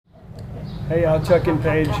Hey, Chuck and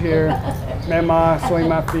Paige here. Mema, Soy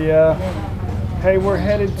Mafia. Hey, we're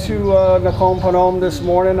headed to Nakhon Phanom this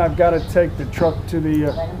morning. I've got to take the truck to the,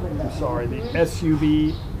 the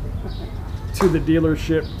SUV to the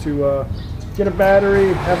dealership to get a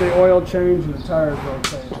battery, have the oil change, and the tires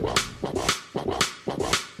rotated.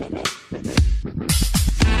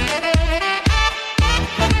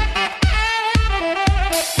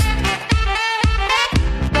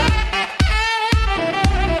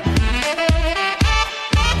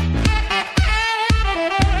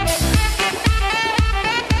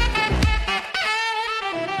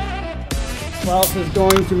 Klaus is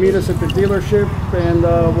going to meet us at the dealership, and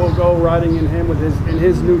we'll go riding in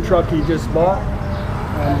his new truck he just bought.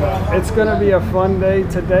 And it's going to be a fun day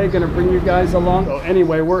today. Going to bring you guys along. So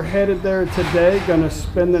anyway, we're headed there today. Going to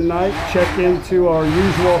spend the night, check into our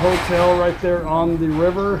usual hotel right there on the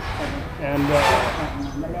river, and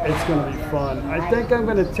it's going to be fun. I think I'm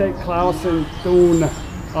going to take Klaus and Thun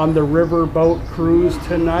on the river boat cruise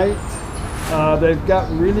tonight. They've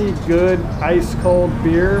got really good ice cold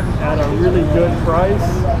beer at a really good price,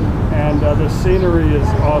 and the scenery is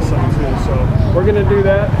awesome too. So we're going to do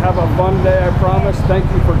that. Have a fun day, I promise. Thank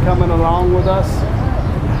you for coming along with us.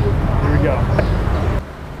 Here we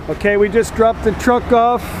go. Okay, we just dropped the truck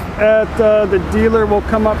off at the dealer. We'll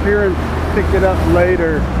come up here and pick it up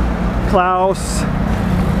later. Klaus,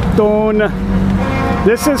 Thun.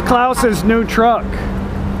 This is Klaus's new truck.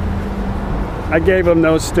 I gave him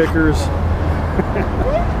those stickers.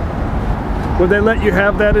 Would they let you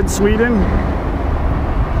have that in Sweden?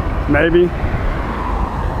 Maybe.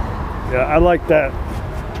 Yeah, I like that.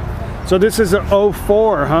 So this is a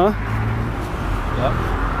 04, huh? Yeah.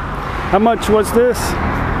 How much was this?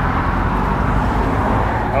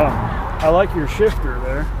 Oh, I like your shifter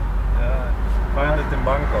there. Yeah, find it in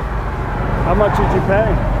Bangkok. How much did you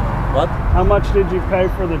pay? What? How much did you pay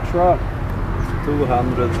for the truck?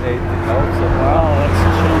 280,000. Wow, that's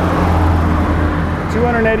cheap.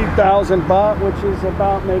 280,000 baht, which is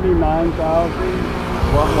about maybe 9,000.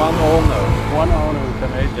 One owner. One owner.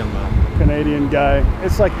 Canadian man. Canadian guy.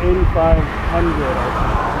 It's like 8,500.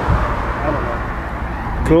 I don't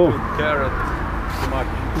know. Cool. Carrot too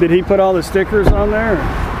much. Did he put all the stickers on there?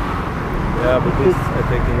 Yeah, but this I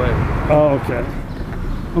take away. Oh, okay.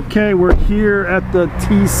 Okay, we're here at the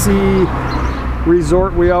TC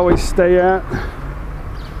resort we always stay at.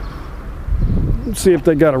 Let's see if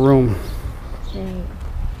they got a room.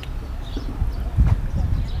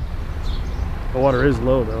 The water is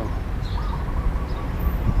low though.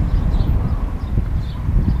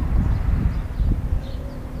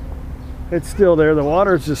 It's still there. The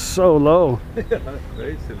water is just so low. Yeah,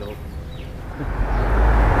 crazy low.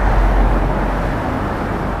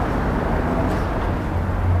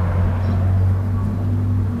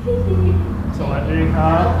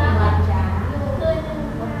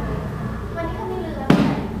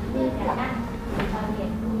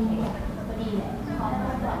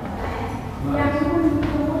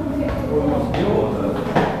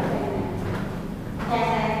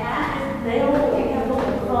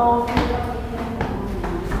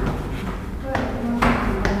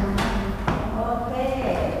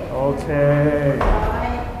 Okay.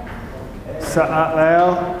 สะอาดแล้ว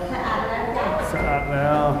สะอาดแล้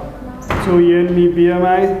วตู้เย็นมีเบียร์ไหม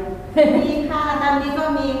มีค่ะตอนนี้ก็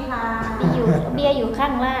มีค่ะเบียร์อยู่ข้า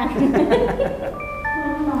งล่าง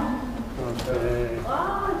โอเค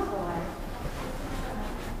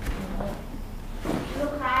ลู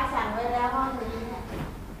กค้าสั่งไว้แล้วห้องนี้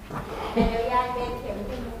เดี๋ยวยายเป็นเข็ม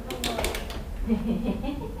ที่มือข้างบน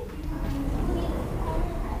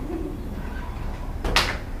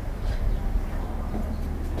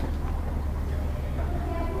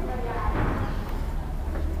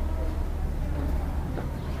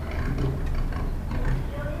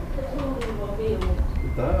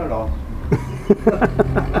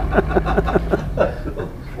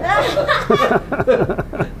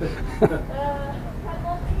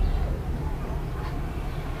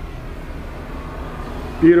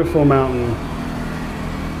Beautiful mountain.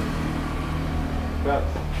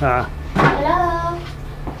 Ah. Hello.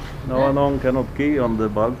 No one cannot key on the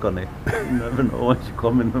balcony. You never know when you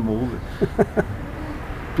come in the movie.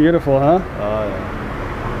 Beautiful, huh? Oh yeah.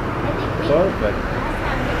 Perfect.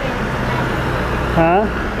 Huh?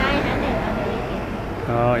 900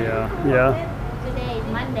 Oh yeah, yeah. Today is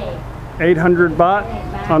Monday. 800 baht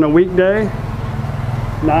on a weekday,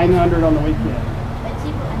 900 on the weekend. But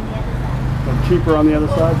cheaper on the other side. But cheaper on the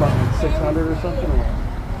other side, about like 600 or something.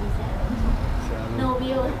 No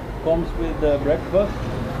view. Comes with breakfast.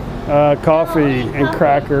 Coffee and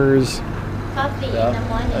crackers. Coffee in the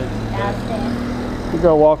morning downstairs. We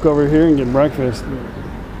go walk over here and get breakfast.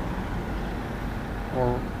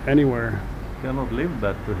 or anywhere. Cannot live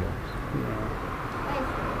better here.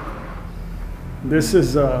 This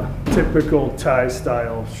is a typical Thai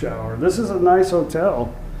style shower. This is a nice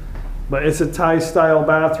hotel, but it's a Thai style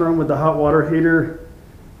bathroom with the hot water heater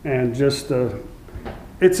and just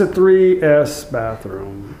it's a 3S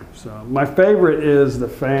bathroom. So my favorite is the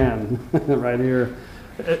fan right here.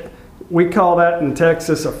 We call that in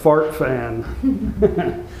Texas a fart fan.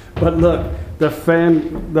 But look, the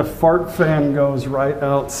fart fan goes right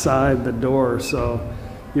outside the door, so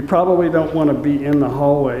you probably don't want to be in the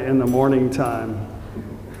hallway in the morning time.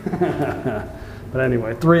 But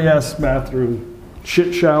anyway, 3S bathroom,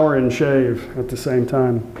 shit shower and shave at the same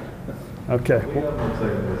time. Okay.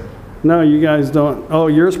 No, you guys don't. Oh,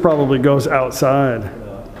 yours probably goes outside.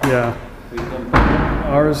 Yeah.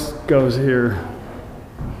 Ours goes here.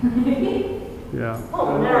 Yeah.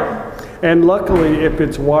 And luckily, if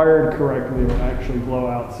it's wired correctly, it'll actually blow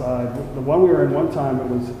outside. The one we were in one time,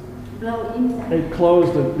 it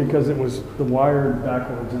closed it because it was the wired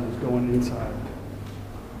backwards and it was going inside.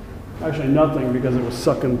 Actually, nothing because it was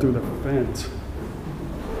sucking through the fence.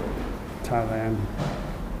 Thailand.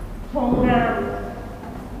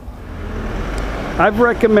 I've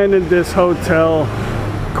recommended this hotel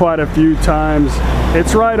quite a few times.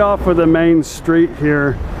 It's right off of the main street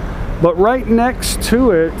here, but right next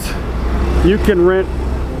to it, you can rent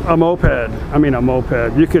a moped.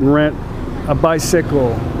 You can rent a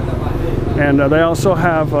bicycle, and they also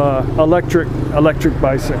have electric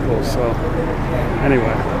bicycles. So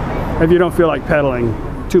anyway, if you don't feel like pedaling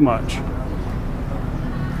too much.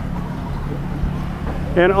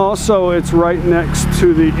 And also it's right next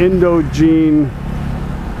to the Indogene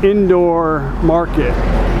indoor market.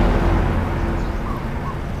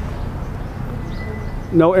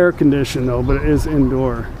 No air conditioning though, but it is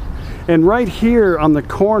indoor. And right here on the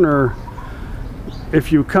corner,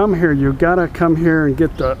 if you come here, you gotta come here and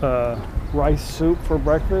get the rice soup for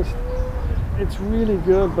breakfast. It's really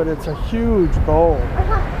good, but it's a huge bowl.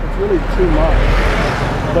 It's really too much,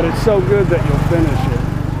 but it's so good that you'll finish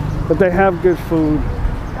it. But they have good food.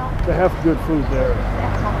 They have good food there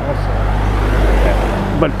also.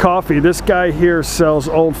 But coffee, this guy here sells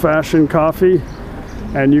old-fashioned coffee,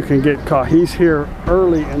 and you can get coffee. He's here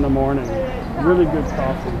early in the morning. Really good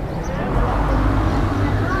coffee.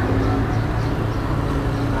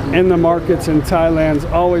 In the markets in Thailand's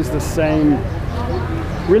always the same,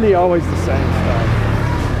 really always the same stuff.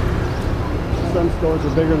 Some stores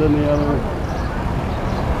are bigger than the other,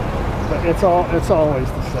 but it's always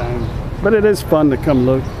the same. But it is fun to come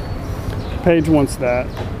look. Paige wants that.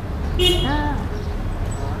 It's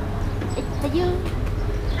for you.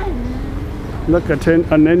 Look, a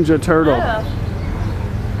Ninja Turtle.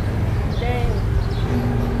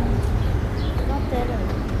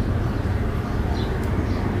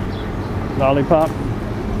 Lollipop.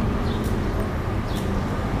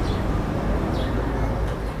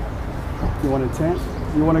 You want a tent?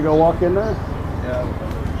 You want to go walk in there? Yeah.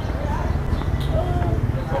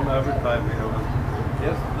 Come every time we have it.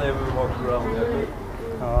 Yesterday we walked around there.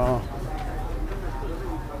 Oh.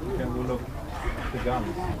 Can we look at the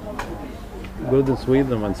guns? Good in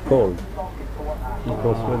Sweden when it's cold.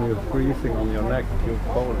 Because when you're freezing on your neck, you're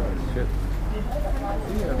cold as shit.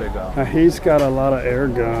 Here they go. He's got a lot of air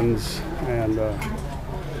guns and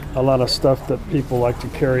a lot of stuff that people like to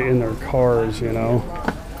carry in their cars, you know.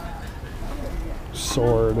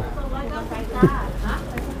 Sword.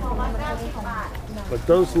 But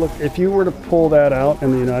those look, if you were to pull that out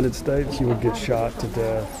in the United States, you would get shot to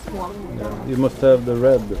death. Yeah. You must have the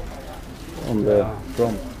red on the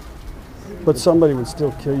front. But somebody would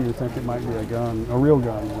still kill you, think it might be a gun, a real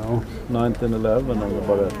gun, you know. 1911 on the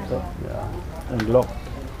Barretta. Yeah. And Glock.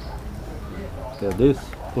 Yeah, this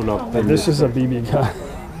pull up. This is a BB gun.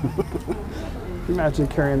 Imagine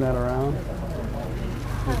carrying that around.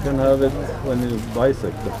 You can have it when you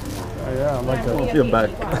bicycle. Oh, yeah, like Off your back.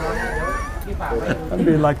 that'd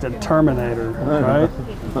be like the Terminator, right?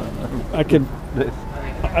 I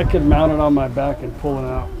could mount it on my back and pull it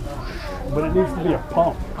out, but it needs to be a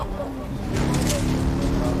pump.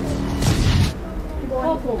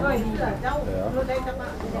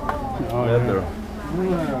 Oh, Leather.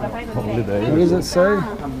 yeah. What does it say?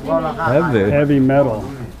 Heavy. Heavy metal.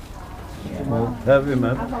 Heavy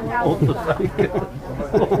metal. Motorcycle.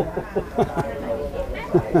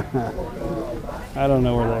 I don't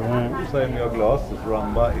know where they went. Same your glasses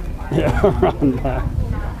run by. Yeah, run by.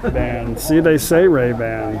 Band. See, they say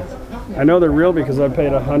Ray-Ban. I know they're real because I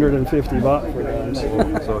paid 150 baht for them.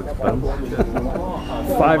 So expensive.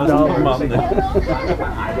 $5.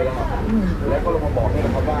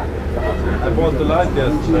 I bought the light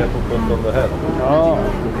yesterday to put on the head. Oh.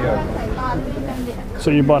 Here.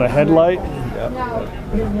 So you bought a headlight? Yeah.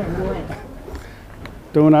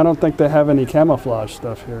 Dude, I don't think they have any camouflage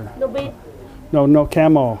stuff here. No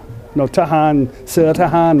camo. No tahan. Sir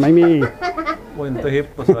tahan,ไม่มี Och inte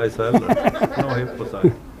hippo-size heller. No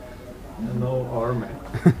hippo-size. And no army.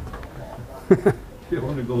 She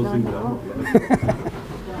only goes in camouflage.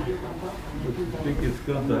 I think it's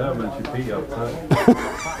good to have when she pee outside.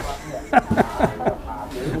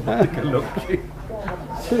 Like a lucky.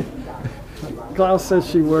 Klaus says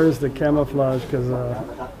she wears the camouflage because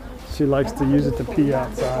she likes to use it to pee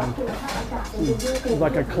outside. It's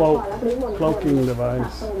like a cloaking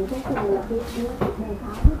device.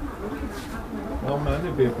 How many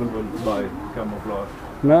people will buy camouflage?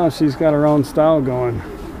 No, she's got her own style going.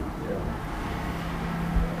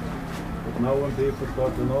 But now when people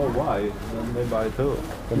start to know why, then they buy too.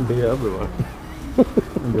 Can be everywhere.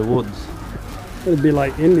 In the woods. It'd be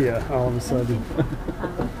like India all of a sudden.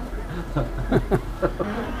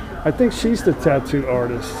 I think she's the tattoo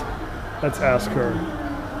artist. Let's ask her.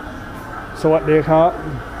 สวัสดีครับ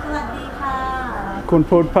สวัสดีค่ะ คุณ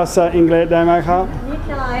พูดภาษาอังกฤษได้ไหมครับ นิด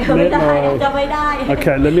หน่อยไม่ได้จะไม่ได้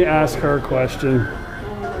Okay, let me ask her a question.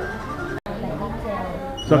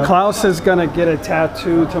 So Klaus is gonna get a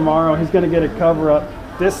tattoo tomorrow. He's gonna get a cover up.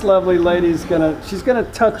 This lovely lady's she's gonna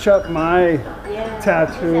touch up my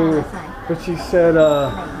tattoo, but she said 14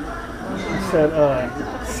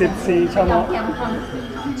 ชั่วโมง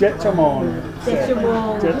7 ชั่วโมง 7 ชั่วโมง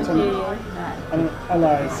 7 ชั่วโมงอะไร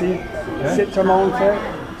10 ชั่วโมงใช่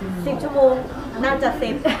 10 ชั่วโมงน่าจะ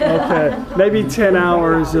10 Okay, maybe 10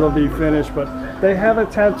 hours it'll be finished, but they have a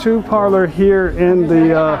tattoo parlor here in the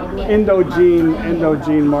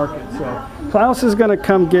Indogene market. So Klaus is going to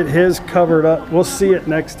come get his covered up. We'll see it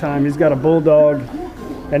next time. He's got a bulldog,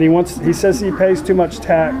 and he says he pays too much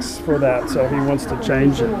tax for that, so he wants to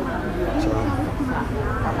change it. So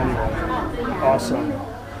anyway, awesome.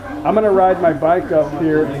 I'm going to ride my bike up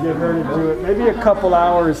here and get her to do it. Maybe a couple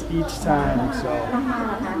hours each time. So.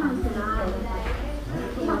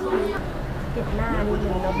 เก็บหน้านิด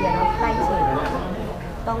นึงเราเบียร์เราไล่เฉด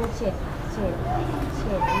ต้องเฉด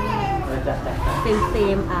นี่เต็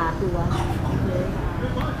มตัว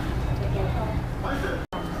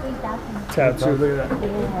Tattoo, look at that.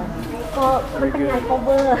 ก็มันเป็นงาน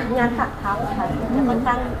cover งานถักเท้าค่ะแล้วก็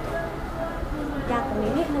ตั้งยากตรง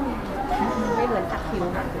นี้นิดนึงไม่เหมือนถักผิว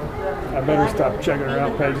I better stop checking her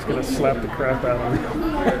out. Paige is gonna slap the crap out of me.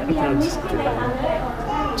 I'm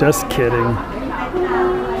just kidding.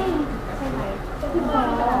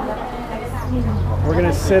 We're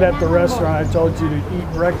gonna sit at the restaurant I told you to eat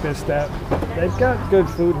breakfast at. They've got good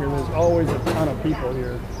food here. There's always a ton of people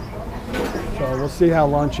here. So we'll see how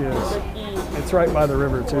lunch is. It's right by the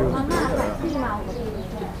river too.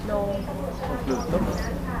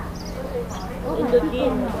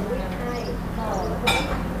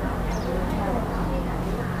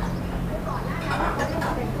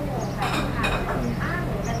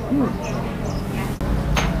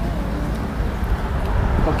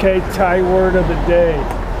 Okay, Thai word of the day.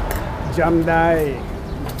 Jamdai.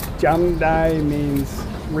 Jamdai means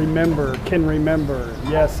remember, can remember.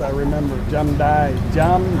 Yes, I remember. Jamdai.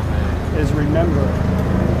 Jam is remember.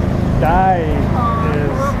 Dai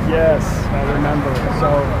is yes, I remember. So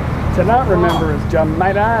to not remember is jam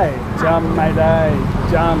mai dai. Jam mai dai.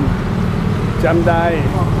 Jam dai.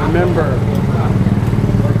 Remember.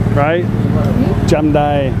 Right? Jam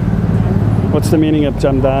dai. What's the meaning of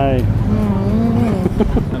jam dai?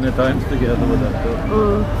 Many times together with that too.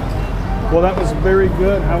 Well, that was very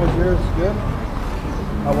good. How was yours? Good?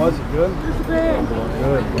 How was it? Good? Good.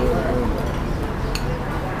 Good.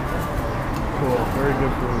 Cool. Very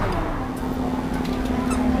good food.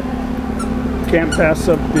 Can't pass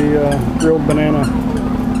up the grilled banana.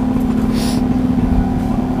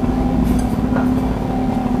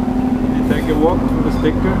 You take a walk to the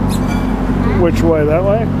sticker? Which way? That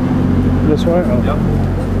way? This way? Oh. Yep.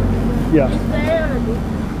 Yeah.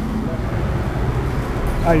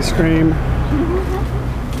 Ice cream.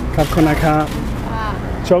 ขอบคุณนะครับ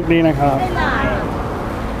โชคดีนะครับ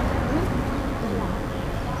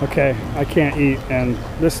Okay, I can't eat, and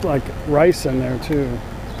this like rice in there too.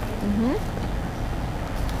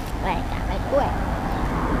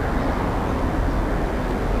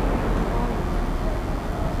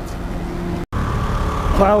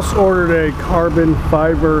 Klaus ordered a carbon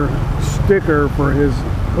fiber sticker for his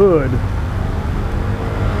hood.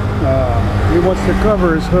 He wants to cover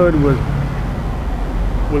his hood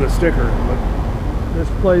with a sticker, but this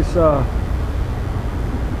place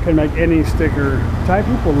can make any sticker. Thai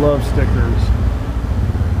people love stickers.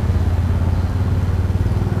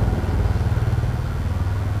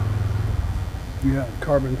 Yeah,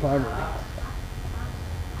 carbon fiber.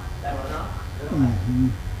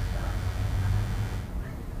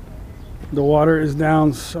 The water is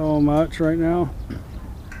down so much right now.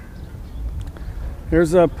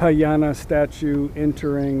 There's a Payana statue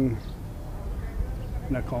entering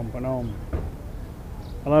Nakhon Phanom.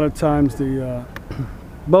 A lot of times the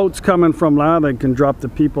boats coming from Laos, they can drop the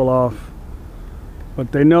people off,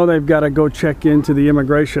 but they know they've got to go check into the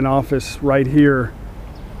immigration office right here.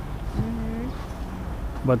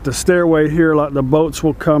 But the stairway here, the boats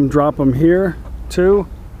will come drop them here too,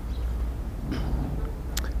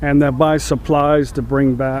 and they'll buy supplies to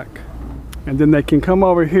bring back, and then they can come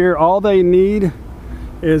over here. All they need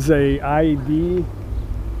is an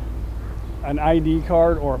ID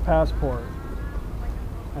card or a passport,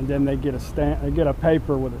 and then they get a stamp. They get a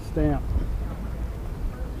paper with a stamp.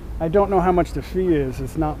 I don't know how much the fee is.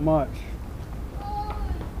 It's not much.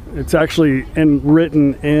 It's actually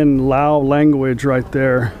written in Lao language right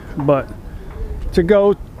there. But to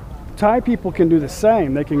go, Thai people can do the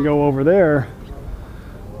same. They can go over there,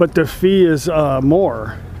 but the fee is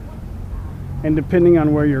more. And depending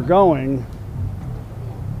on where you're going,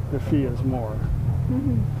 the fee is more.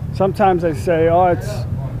 Sometimes they say, oh,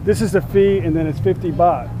 this is the fee, and then it's 50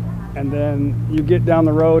 baht. And then you get down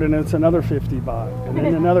the road and it's another 50 baht, and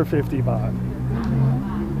then another 50 baht.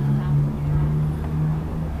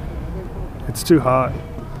 It's too hot.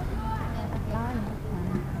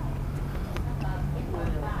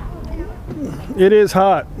 It is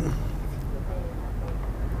hot.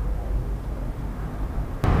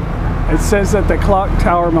 It says that the Clock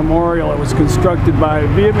Tower Memorial, it was constructed by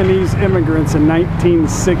Vietnamese immigrants in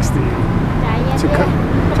 1960 to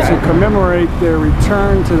commemorate their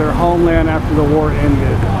return to their homeland after the war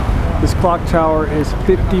ended. This clock tower is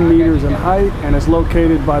 50 meters in height and is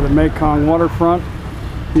located by the Mekong waterfront.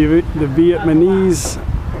 The Vietnamese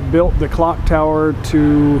built the clock tower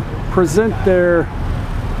to present their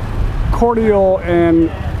cordial and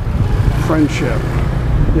friendship.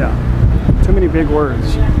 Yeah, too many big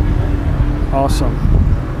words. Awesome.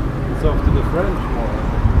 It's off to the French more.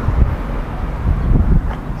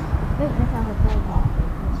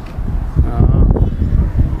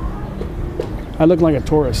 I look like a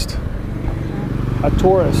tourist. A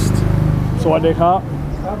tourist. Sawadee krap.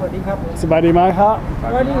 Sabadi mai krap.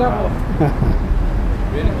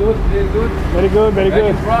 Very good, very good. Very good, very Where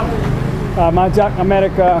good. you from? Majak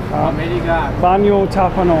America. America. Banyo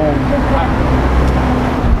Tapanom.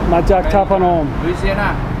 Majak Tapanom.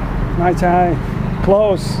 Louisiana. My Thai.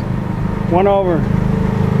 Close. One over.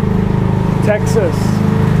 Texas.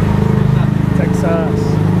 Texas.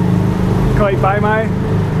 เคยไปไหม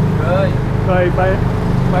เคย เคยไป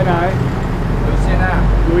ไหน Louisiana.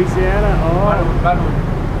 Louisiana. บ้าน Oh. อุ่นบ้านอุ่น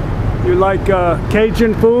You like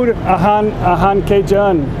Cajun food? อาหาร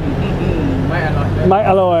Cajun. ไม่อร่อยเลย ไม่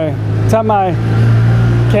อร่อยทำไม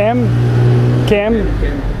เค็มเผ็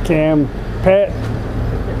ดเ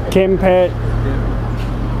ค็มเผ็ด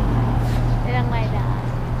Đang ngoài đã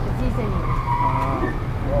di chuyển.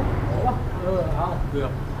 เกือ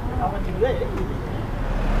บ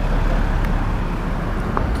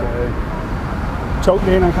โชค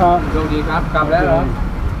ดีนะครับ โชคดีครับกลับแล้วเหรอ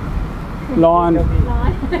ร้อน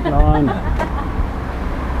ร้อน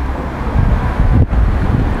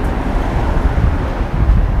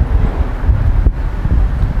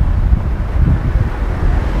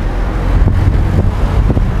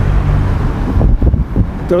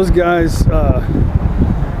Those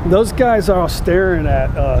guys are all staring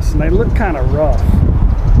at us, and they look kind of rough.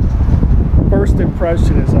 First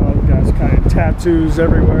impression is, oh, the guys kind of tattoos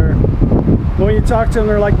everywhere. But when you talk to them,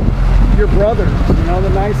 they're like your brothers, you know, the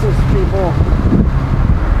nicest people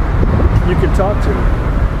you could talk to.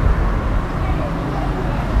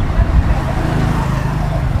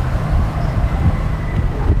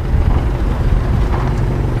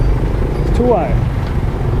 Tuai.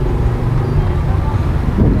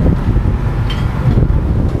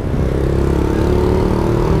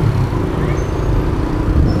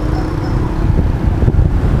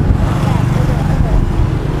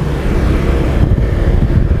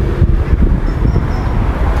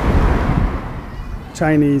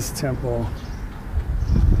 Chinese temple.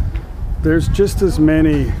 There's just as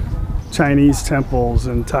many Chinese temples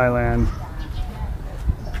in Thailand.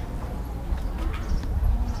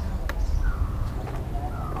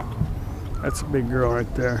 That's a big girl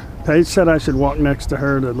right there. Paige said I should walk next to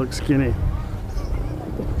her that looks skinny.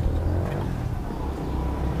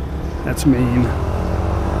 That's mean.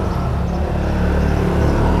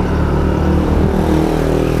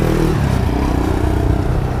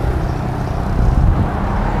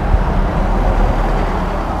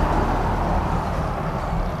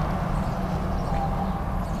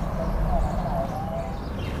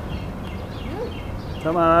 ท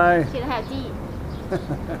ำไม คิดแฮจี้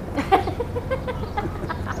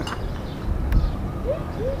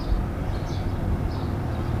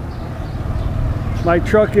My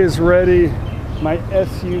truck is ready. My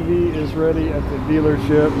SUV is ready at the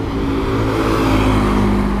dealership.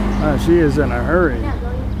 She is in a hurry.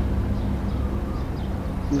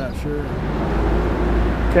 I'm not sure.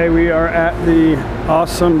 Okay, we are at the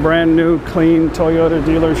awesome, brand new, clean Toyota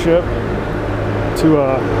dealership to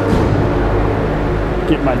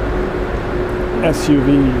get my SUV.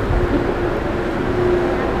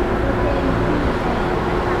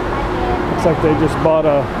 Looks like they just bought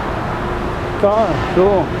a car.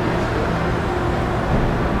 Cool.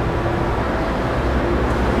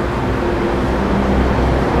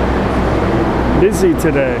 Busy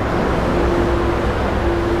today.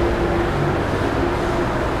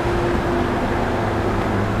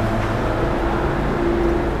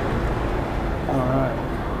 All right.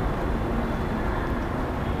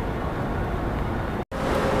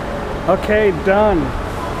 Okay, done.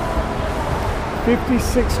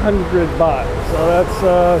 5,600 baht. So that's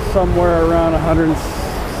somewhere around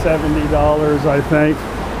 $170, I think.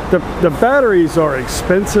 The batteries are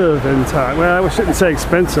expensive in Thailand. Well, I shouldn't say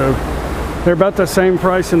expensive. They're about the same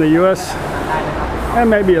price in the US and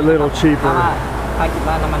maybe a little cheaper.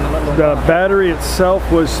 The battery itself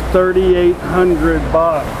was 3,800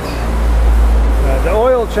 baht. The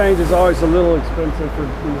oil change is always a little expensive for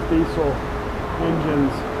these diesel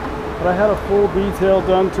engines, but I had a full detail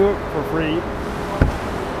done to it for free.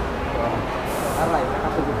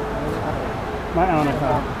 My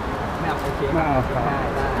account.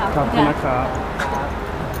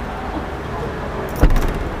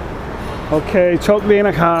 Okay, โชคดีน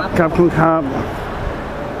ะครับ ขอบคุณครับ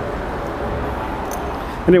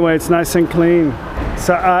Anyway, it's nice and clean. ส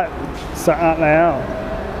ะอาดแล้ว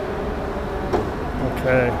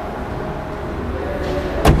Okay.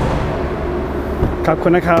 ขอบคุ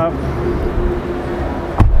ณนะครับ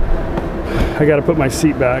I gotta put my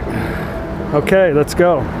seat back. Okay, let's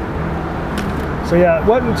go. So yeah, it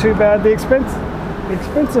wasn't too bad. The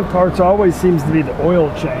expensive parts always seems to be the oil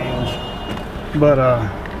change. But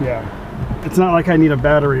yeah. It's not like I need a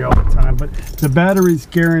battery all the time, but the battery's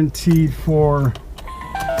guaranteed for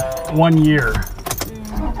 1 year,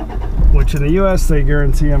 which in the US they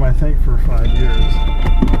guarantee them, I think, for 5 years.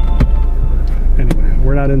 Anyway,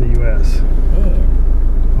 we're not in the US.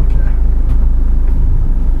 Okay.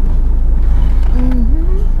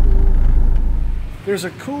 There's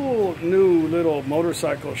a cool new little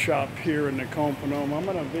motorcycle shop here in Nakhon Phanom. I'm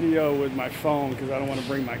gonna video with my phone because I don't want to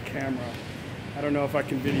bring my camera. I don't know if I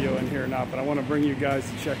can video in here or not, but I want to bring you guys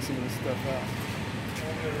to check some of this stuff out.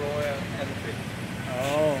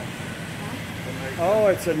 Oh. Oh,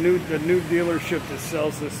 it's the new dealership that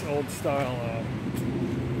sells this old style.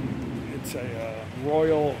 It's a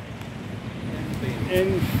Royal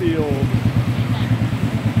Enfield.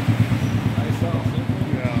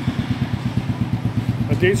 Yeah.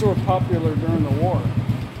 But these were popular during the war.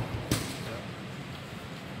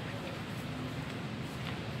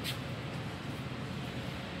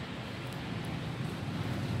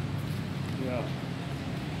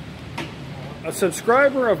 A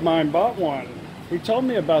subscriber of mine bought one. He told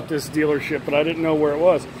me about this dealership, but I didn't know where it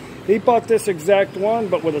was. He bought this exact one,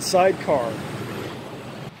 but with a sidecar.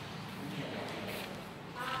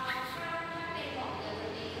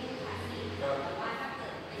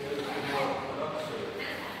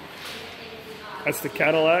 That's the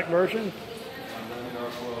Cadillac version? And then you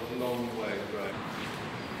are for a long way, right?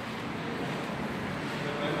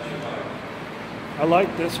 I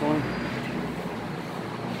like this one.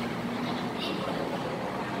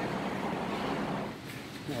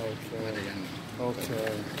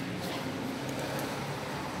 Okay.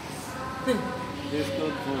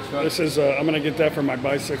 This is, I'm going to get that for my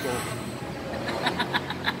bicycle.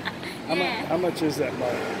 How much is that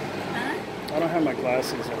bike? I don't have my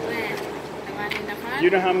glasses on. You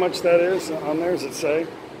know how much that is on there? Does it say?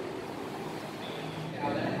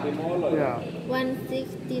 Yeah.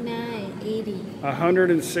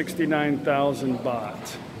 169,000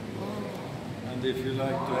 baht. And if you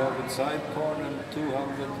like to have it sidecar, then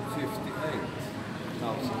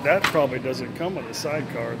 258,000. That probably doesn't come with a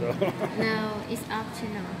sidecar though. No, it's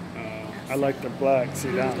optional. I like the black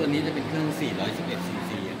sedan. ตัวนี้จะเป็นเครื่อง 411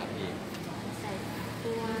 cc ครับพี่ ใส่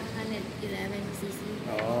ตัว111 cc.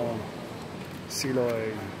 Oh, Siloi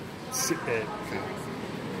 11.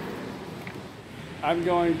 I'm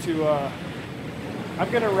going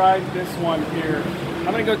to ride this one here.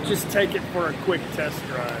 I'm going to go just take it for a quick test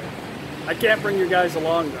drive. I can't bring you guys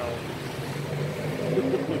along though.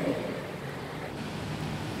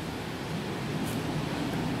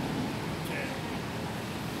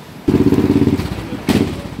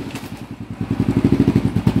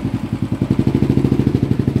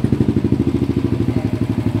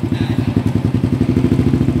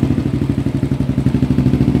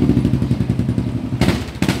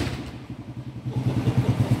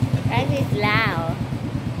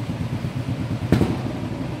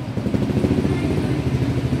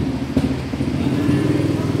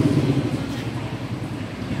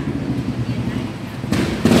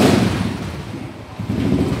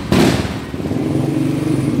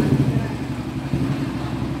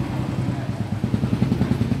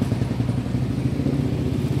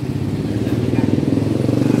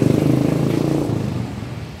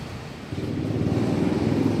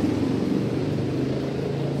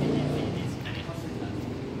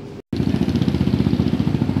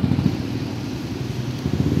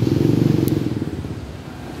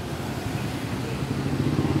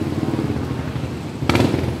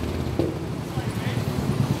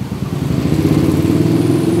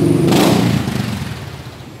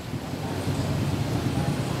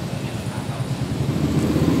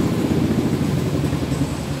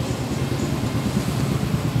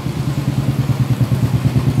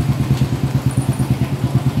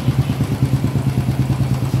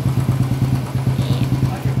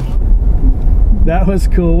 That was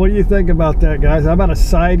cool. What do you think about that, guys? How about a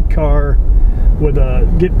sidecar with a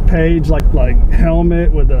get page like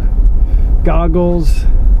helmet with the goggles?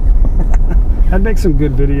 That'd make some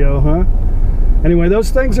good video, huh? Anyway, those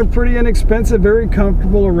things are pretty inexpensive, very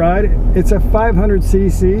comfortable to ride. It's a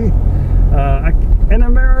 500cc. In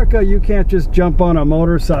America, you can't just jump on a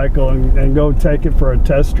motorcycle and go take it for a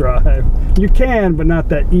test drive. You can, but not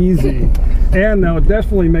that easy. And they'll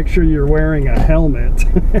definitely make sure you're wearing a helmet.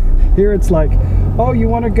 Here it's like, oh, you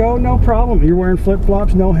want to go? No problem. You're wearing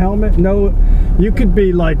flip-flops, no helmet, no. You could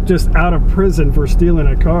be like just out of prison for stealing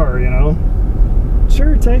a car, you know?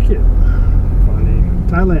 Sure, take it. Funny.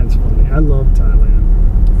 Thailand's funny. I love Thailand.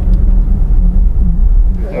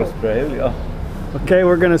 Australia. Okay,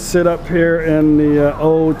 we're gonna sit up here in the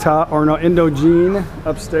Indogene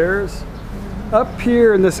upstairs. Up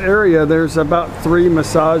here in this area, there's about 3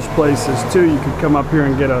 massage places too. You could come up here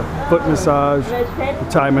and get a foot massage, a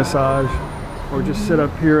Thai massage, or just sit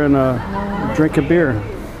up here and drink a beer.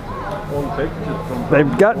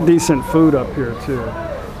 They've got decent food up here too.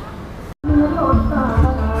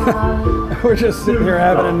 We're just sitting here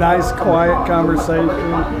having a nice quiet conversation,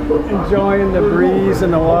 enjoying the breeze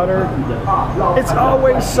and the water. It's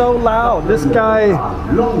always so loud. This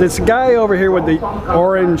guy over here with the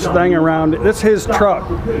orange thing around it, this is his truck.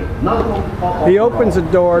 He opens the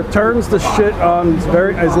door, turns the shit on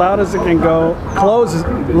as loud as it can go, closes,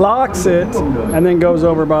 locks it, and then goes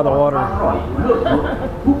over by the water.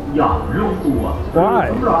 Why?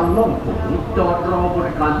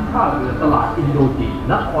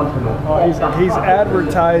 Oh, he's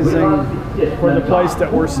advertising for the place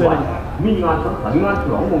that we're sitting at.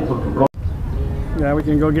 Yeah, we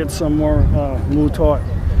can go get some more mutot.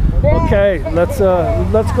 Okay, let's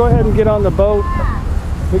go ahead and get on the boat.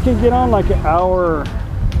 We can get on like an hour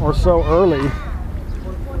or so early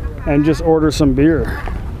and just order some beer.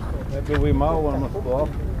 Maybe we might want to go off.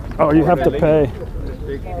 Oh, you have to pay.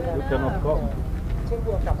 You cannot go.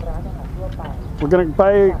 We're gonna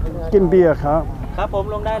buyกินเบียร์ครับ ครับผม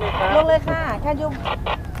ลงได้เลยครับ ลงเลยค่ะแค่ยุบ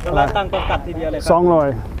เราตั้งต้นตัดทีเดียวเลยครับ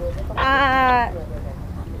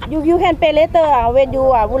you can pay later when you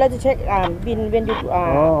would like to check when you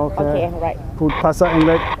okay right พูดภาษาอังก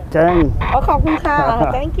ฤษแกง ขอบคุณค่ะ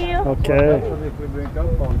thank you โอเค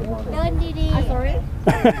เดินดีๆ sorry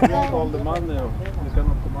All the money, you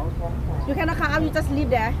cannot come out. you cannot come out you just leave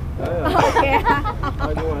there Yeah. okay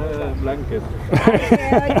I don't have a blanket.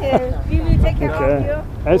 okay we will take care of you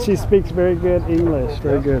And she speaks very good English.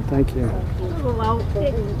 Very good, thank you.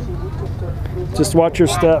 Just watch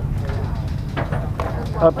your step.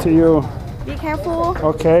 Up to you. be careful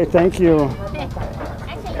Okay, thank you.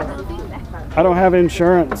 I don't have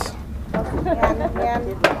insurance.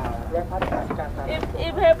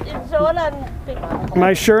 if have insurance My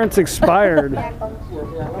insurance expired.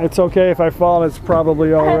 It's okay if I fall, it's probably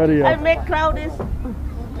already I make crowd this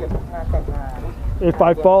if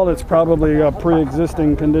I fall, it's probably a pre-existing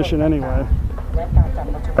condition anyway.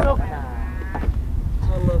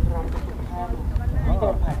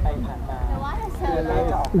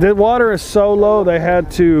 The water is so low they had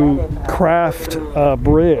to craft a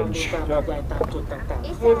bridge. There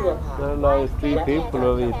are 3 people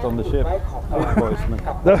who eat on the ship. Poisoning.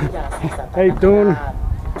 Hey, Dun.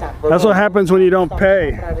 That's what happens when you don't pay.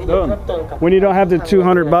 Dun. When you don't have the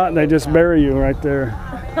 200 baht, they just bury you right there.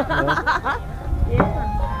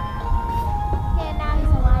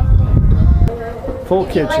 Full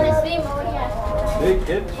kitchen. Big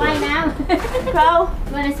kitchen. Why now?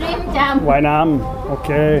 Wanna swim? Jump. Why not?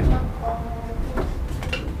 Okay.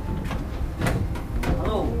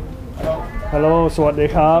 Hello, สวัสดี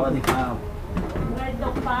ครับ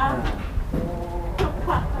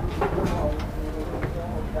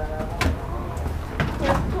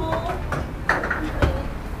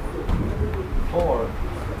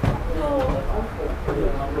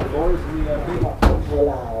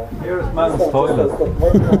Here's man's toilet.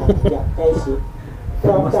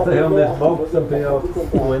 You must stay on this boat and be out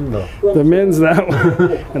the window. The men's that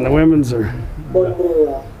one, and the women's are,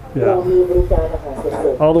 yeah.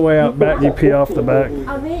 All the way out back, you pee off the back.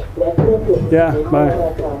 Yeah, bye.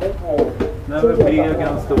 Never pee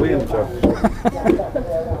against the wind, Chuck.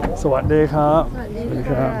 สวัสดีครับสวัสดี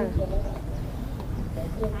ครับ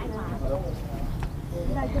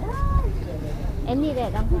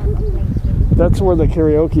That's where the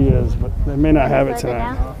karaoke is, but they may not have it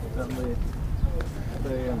tonight. Then we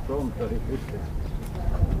stay in front very quickly.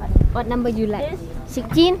 What number you like?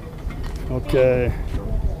 16? Okay.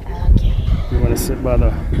 You want to sit by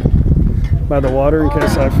the water in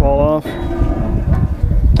case I fall off?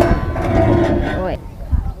 Wait.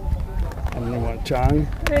 And then what, Chang?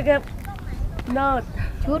 no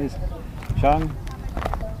Chang?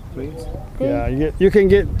 3. Yeah, you can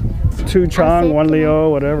get 2 chang, 1 leo,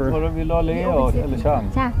 whatever. วิลอเลโอหรือช่าง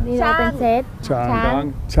ใช่นี่เราเป็นเซต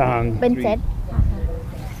Chang. เป็นเซต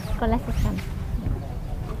คนละเซตกัน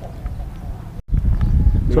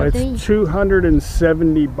So it's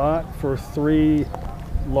 270 baht for 3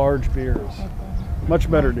 large beers. Much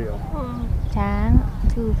better deal. ช้าง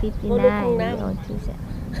 259 Leo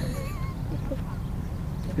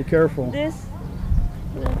 2 Be careful. This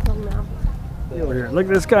Over here. Look,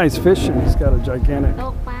 this guy's fishing. He's got a gigantic. ต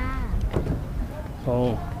กปลา Oh,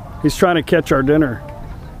 he's trying to catch our dinner.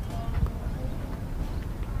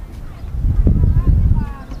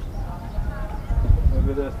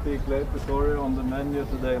 Maybe they speak later. Sorry on the menu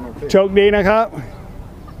today. No fish. โชคดีนะครับ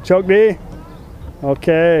โชคดีโอเค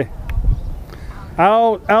เอ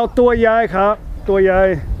าตัวใหญ่ครับตัวใหญ่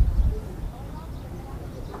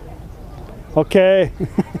โอเค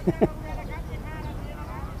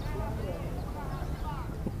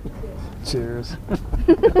Cheers.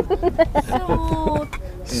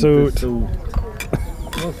 Suit.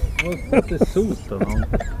 What's the suit then?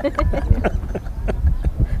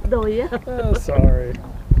 Đồi á. Oh, sorry.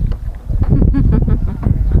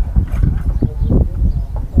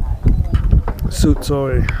 Suit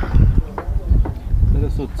soy. Är det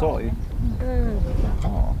suit soy?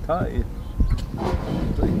 Oh, Thai.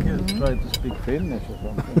 Try to speak Finnish or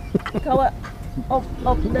something. เขาอะอ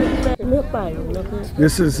บเดินเลือกไปแล้วคือ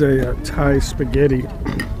This is a Thai spaghetti.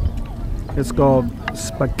 It's called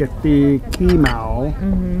spaghetti kimao,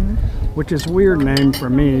 which is a weird name for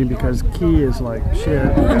me because ki is like shit.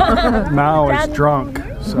 Mao is drunk.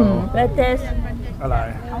 So, และเทส alai.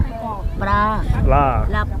 ปลา La.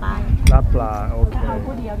 ลาบปลา La pla. Okay.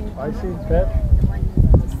 Spicy pet.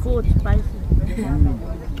 ฟูดไป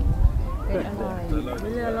ไม่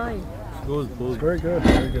เลือร่อย Good food. It's very good.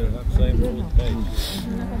 Very good. Same food taste.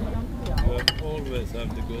 You always have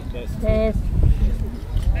the good best. เทส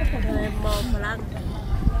มองพลัง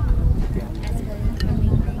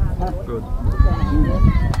Good.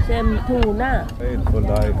 เซมทูน่า Paid for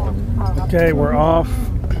life and Okay, we're off.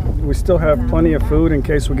 We still have plenty of food in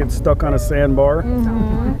case we get stuck on a sandbar.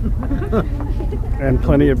 And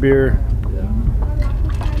plenty of beer.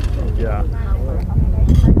 Yeah.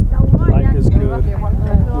 Life is good.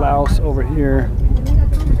 Laos over here.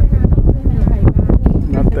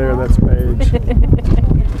 Not there, that's Paige.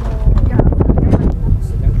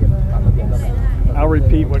 I'll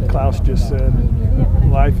repeat what Klaus just said.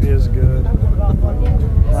 Life is good.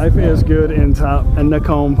 Life is good in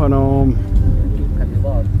Nakhon Phanom.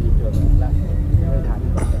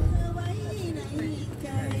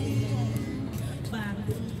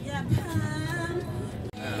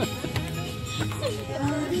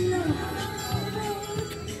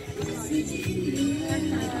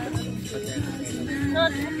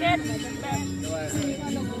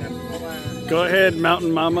 Go ahead,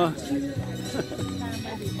 Mountain Mama.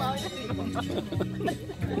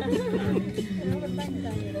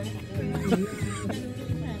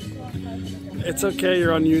 It's okay,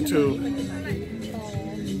 you're on YouTube.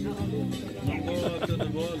 go to the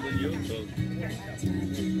world on YouTube.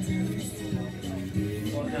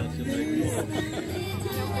 What else you make more?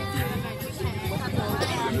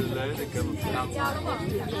 Later can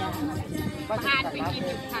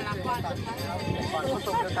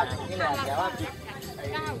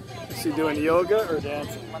Is he doing yoga or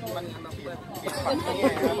dancing?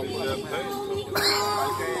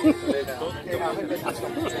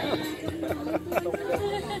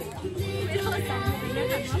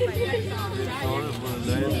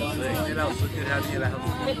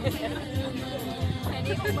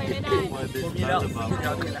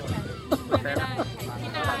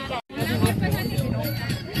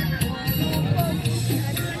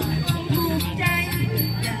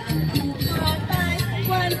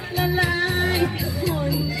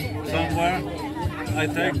 Somewhere I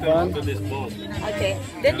take them to this boat. Okay.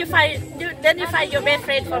 Then you find your best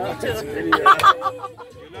friend for me too. You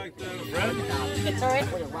like to have a friend? Sorry.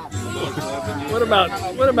 What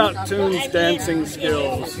about Toon's dancing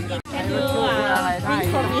skills? Can you read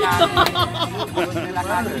for me?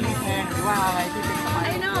 I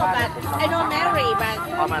know, but I don't marry, but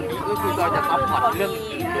ประมาณนี้ก็คือเราจะซัพพอร์ตเรื่อง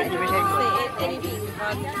โดยที่ไม่ใช่เงิน say anything.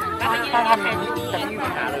 ถ้าทำอย่างนี้จะไม่มีปั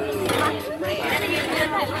ญหาเลย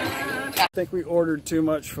I think we ordered too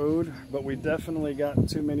much food, but we definitely got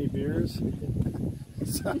too many beers.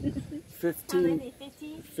 So 15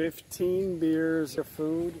 beers of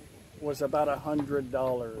food was about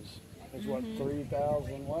 $100. Is what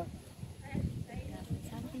 3,000 what?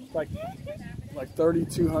 Like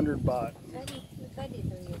 3,200 baht.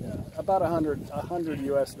 About 100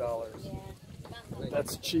 US dollars.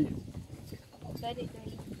 That's cheap.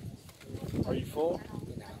 Are you full?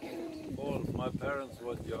 Full. My parents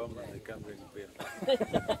were German, they can drink beer.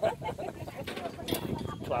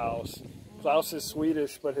 Klaus. Klaus is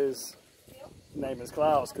Swedish, but his name is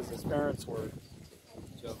Klaus because his parents were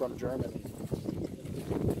from Germany.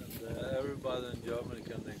 And, everybody in Germany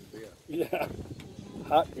can drink beer. Yeah.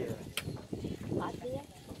 Hot beer. Hot beer.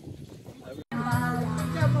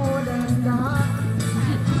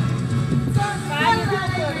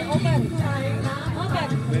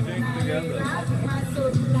 We drink together.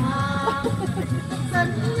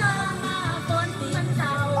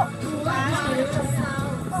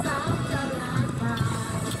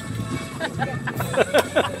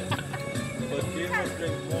 But she must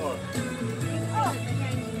drink more.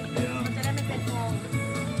 Yeah.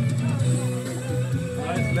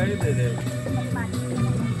 Nice lady there.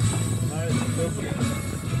 Nice cooking.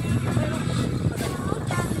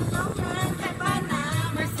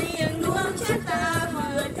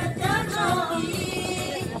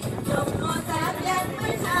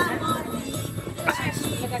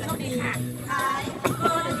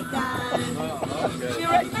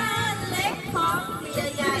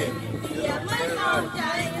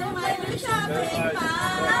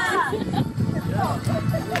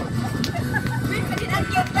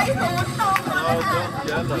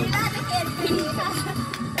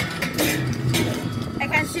 I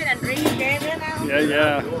can sit and drink together now. Yeah,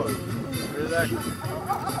 yeah. Relax. You're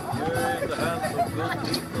in the hands of good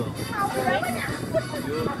people.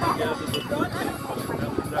 You're together with good people.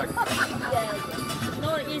 Relax. No,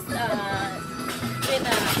 it's when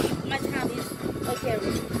my time is okay,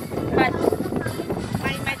 but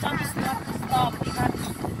my job is not to stop because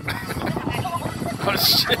Oh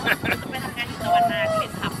shit. ไปทำงานที่ตะวันนาที่เ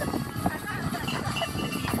ป็นผับ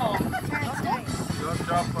ที่สองใช่ใช่ Your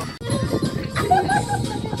job for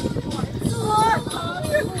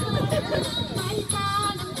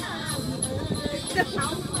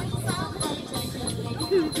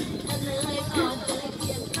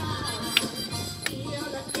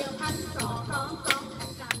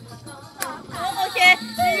Okay,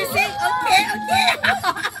 you sing? Okay, okay.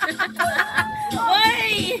 Oi!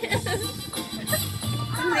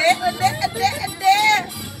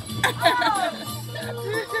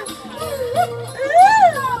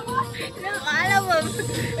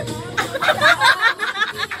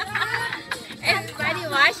 Everybody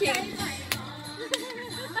watching.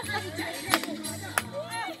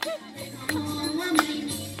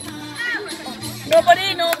 Nobody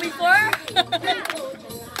know before.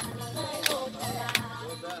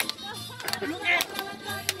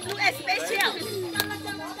 Look at special.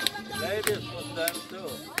 ladies for them too.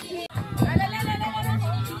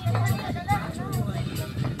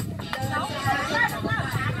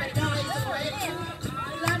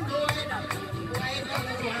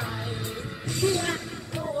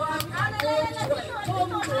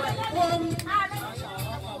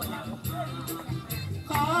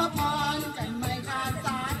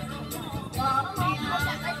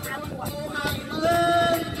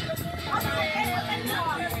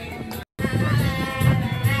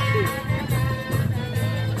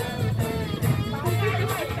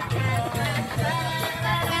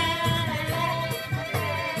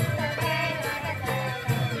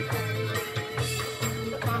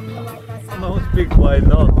 No, speak why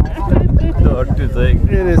not? Dirty thing.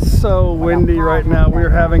 It is so windy right now. We're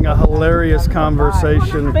having a hilarious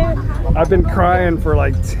conversation. I've been crying for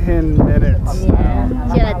like 10 minutes.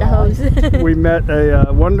 Yeah, she like the host. We met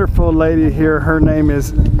a wonderful lady here. Her name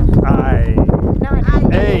is A.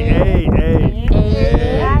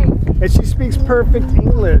 And she speaks perfect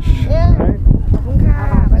English. Right?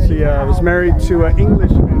 She was married to an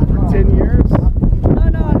Englishman for 10 years. No,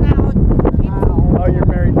 now. Oh, you're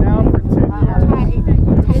married now for 10 years.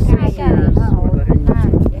 6 years with an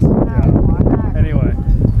Englishman. Yeah. Anyway,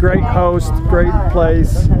 great host, great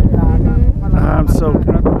place. I've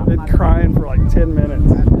been crying for like 10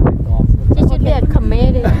 minutes. She should be a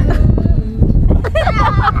comedian.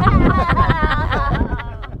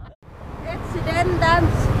 Accident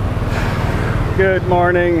dance. Good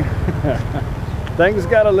morning. Things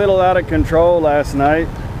got a little out of control last night.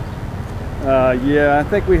 Yeah, I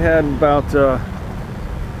think we had about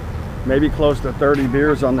maybe close to 30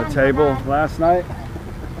 beers on the table last night.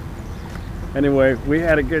 Anyway, we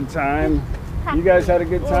had a good time. You guys had a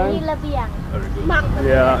good time?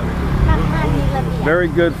 Yeah. Very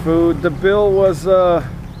good food. The bill was,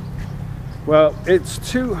 well, it's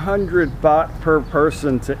 200 baht per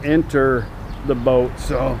person to enter the boat.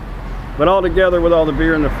 So, but all together with all the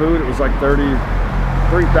beer and the food, it was like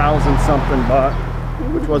 3,000 something baht,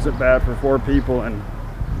 which wasn't bad for 4 people and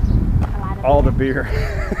all the beer.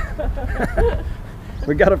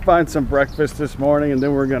 We got to find some breakfast this morning, and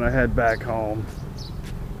then we're gonna head back home.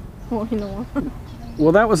 Oh, you know.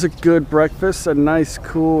 Well, that was a good breakfast. A nice,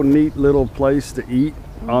 cool, neat little place to eat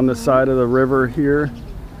on the side of the river here.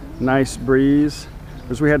 Nice breeze.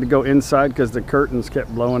 Because we had to go inside because the curtains kept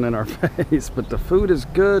blowing in our face. But the food is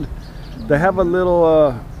good. They have a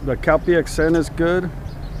little, the Isan is good,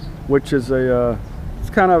 which is a, it's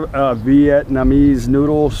kind of a Vietnamese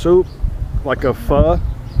noodle soup, like a pho.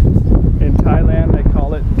 In Thailand, they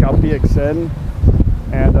call it Isan.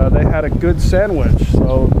 And they had a good sandwich.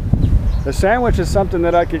 So the sandwich is something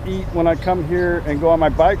that I could eat when I come here and go on my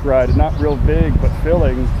bike ride. It's not real big, but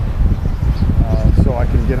filling, so I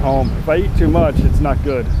can get home. If I eat too much, it's not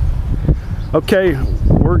good. Okay,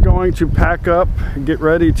 we're going to pack up and get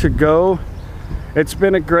ready to go. It's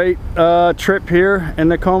been a great trip here in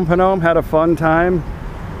Nakhon Phanom. Had a fun time.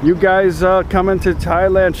 You guys coming to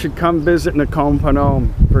Thailand should come visit Nakhon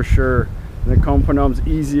Phanom for sure. Nakhon Phanom's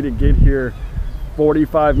easy to get here.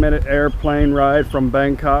 45-minute airplane ride from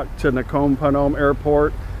Bangkok to Nakhon Phanom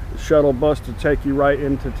airport. The shuttle bus to take you right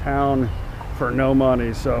into town for no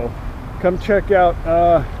money. So come check out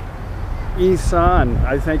Isan.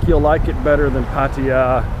 I think you'll like it better than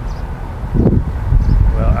Pattaya.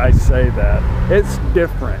 Well, I say that. It's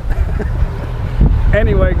different.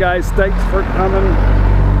 Anyway, guys, thanks for coming.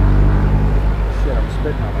 Shit, I'm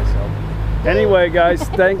spitting on myself. Anyway, guys,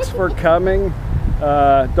 thanks for coming.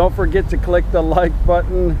 Don't forget to click the like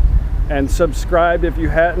button and subscribe if you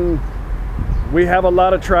hadn't. We have a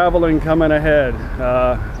lot of traveling coming ahead.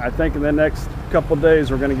 I think in the next couple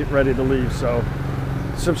days we're going to get ready to leave. So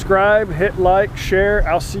subscribe, hit like, share.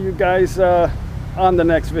 I'll see you guys on the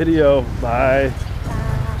next video. Bye.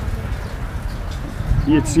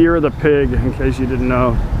 It's Year of the Pig, in case you didn't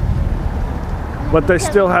know. But they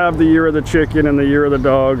still have the Year of the Chicken and the Year of the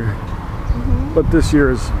Dog. But this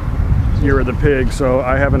year is Year of the Pig, so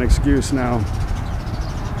I have an excuse now.